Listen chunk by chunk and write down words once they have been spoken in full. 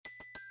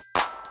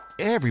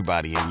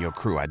Everybody in your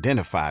crew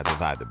identifies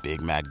as either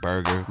Big Mac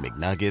Burger,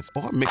 McNuggets,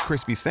 or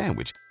McCrispy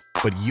Sandwich.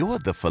 But you're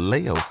the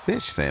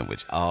Filet-O-Fish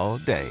Sandwich all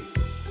day.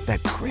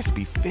 That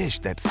crispy fish,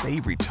 that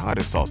savory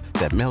tartar sauce,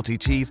 that melty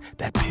cheese,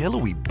 that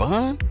pillowy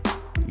bun.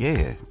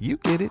 Yeah, you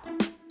get it.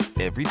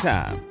 Every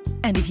time.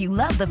 And if you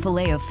love the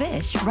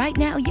Filet-O-Fish, right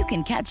now you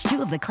can catch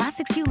two of the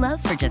classics you love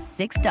for just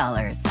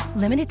 $6.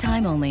 Limited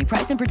time only.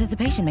 Price and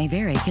participation may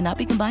vary. Cannot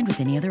be combined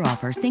with any other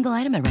offer. Single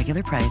item at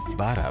regular price.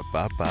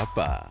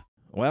 Ba-da-ba-ba-ba.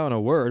 Well, in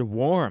a word,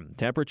 warm.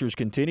 Temperatures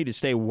continue to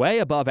stay way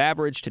above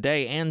average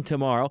today and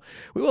tomorrow.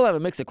 We will have a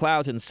mix of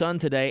clouds and sun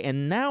today,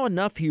 and now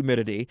enough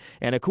humidity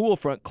and a cool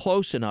front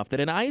close enough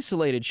that an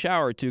isolated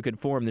shower or two could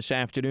form this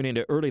afternoon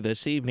into early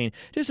this evening,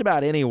 just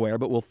about anywhere,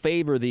 but will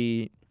favor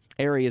the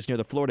areas near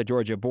the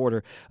Florida-Georgia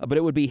border, but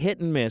it would be hit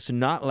and miss,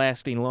 not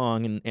lasting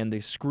long, and the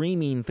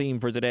screaming theme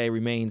for today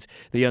remains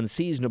the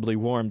unseasonably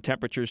warm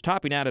temperatures,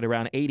 topping out at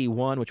around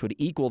 81, which would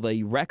equal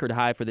the record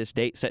high for this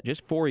date set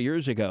just 4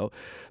 years ago,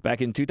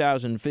 back in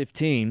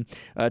 2015.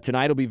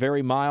 Tonight will be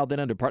very mild, then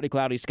under partly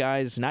cloudy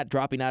skies, not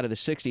dropping out of the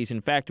 60s.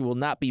 In fact, it will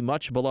not be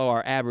much below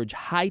our average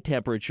high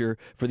temperature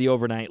for the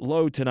overnight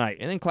low tonight.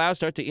 And then clouds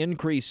start to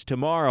increase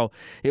tomorrow.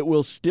 It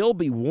will still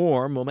be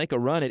warm. We'll make a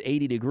run at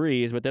 80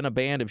 degrees, but then a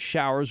band of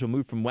showers will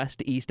move from west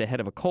to east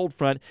ahead of a cold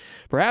front.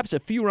 Perhaps a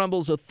few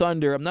rumbles of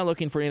thunder. I'm not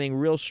looking for anything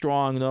real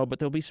strong, though, but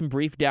there'll be some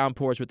brief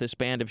downpours with this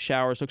band of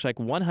showers. Looks like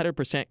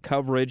 100%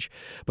 coverage,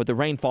 but the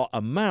rainfall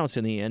amounts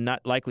in the end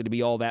not likely to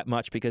be all that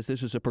much because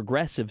this is a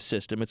progressive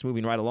system. It's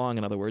moving right along,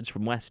 in other words,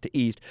 from west to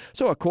east.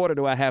 So a quarter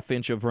to a half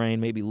inch of rain,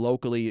 maybe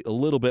locally a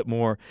little bit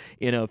more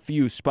in a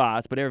few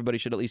spots, but everybody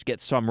should at least get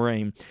some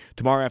rain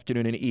tomorrow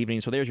afternoon and evening.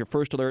 So there's your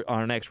first alert on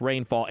our next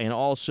rainfall, and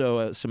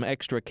also some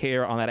extra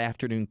care on that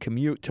afternoon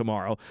commute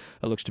tomorrow.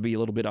 It looks to be a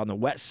little bit on the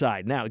wet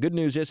side. Now, the good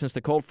news is since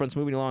the cold front's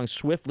moving along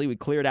swiftly, we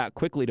cleared out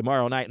quickly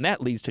tomorrow night, and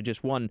that leads to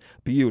just one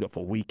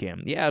beautiful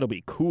weekend. Yeah, it'll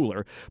be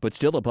cooler, but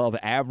still above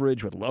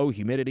average with low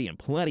humidity and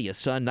plenty of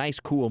sun. Nice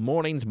cool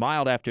mornings,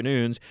 mild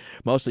afternoons.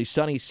 Mostly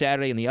sunny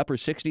Saturday in the upper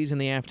 60s in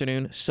the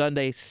afternoon.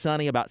 Sunday,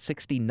 sunny, about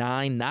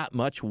 69, not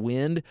much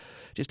wind.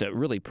 Just a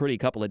really pretty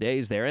couple of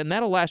days there, and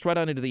that'll last right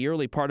on into the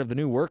early part of the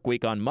new work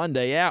week on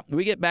Monday. Yeah,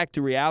 we get back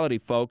to reality,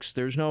 folks.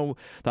 The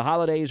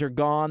holidays are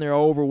gone. They're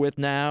over with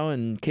now,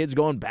 and kids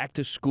going back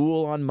to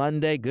school on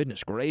Monday.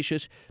 Goodness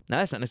gracious. Now,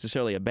 that's not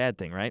necessarily a bad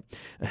thing, right?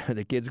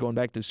 The kids going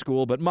back to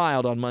school, but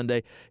mild on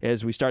Monday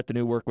as we start the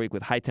new work week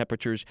with high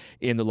temperatures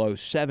in the low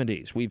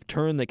 70s. We've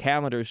turned the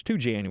calendars to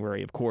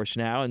January, of course,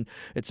 now, and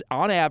it's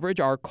on average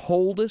our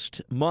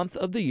coldest month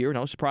of the year.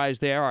 No surprise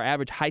there. Our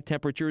average high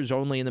temperature is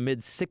only in the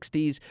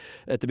mid-60s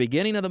at the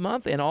beginning of the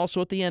month and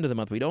also at the end of the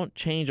month. We don't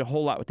change a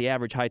whole lot with the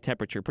average high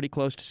temperature, pretty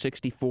close to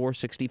 64,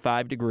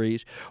 65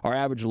 degrees. Our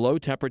average low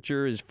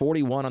temperature is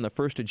 41 on the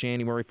 1st of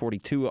January,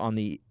 42 on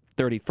the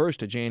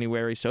 31st of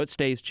January, so it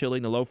stays chilly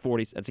in the low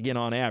 40s. That's, again,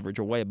 on average.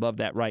 We're way above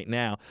that right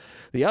now.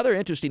 The other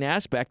interesting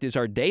aspect is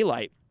our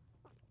daylight.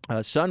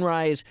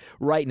 Sunrise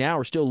right now,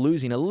 we're still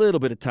losing a little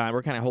bit of time.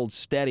 We're kind of hold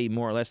steady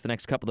more or less the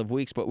next couple of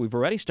weeks, but we've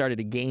already started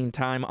to gain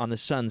time on the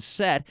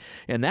sunset,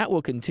 and that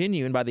will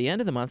continue. And by the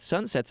end of the month,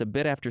 sunset's a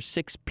bit after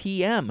 6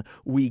 p.m.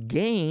 We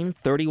gain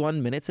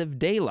 31 minutes of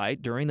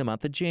daylight during the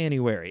month of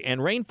January,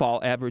 and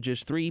rainfall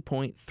averages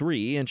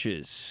 3.3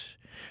 inches.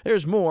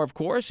 There's more, of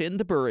course, in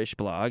the Burrish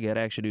blog at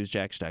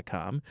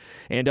actionnewsjax.com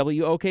and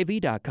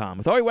WOKV.com.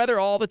 With all your weather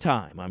all the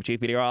time, I'm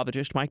Chief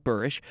Meteorologist Mike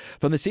Burrish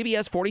from the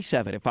CBS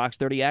 47 at Fox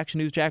 30 Action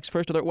News Jax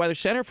First Alert Weather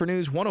Center for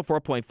News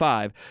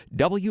 104.5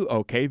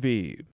 WOKV.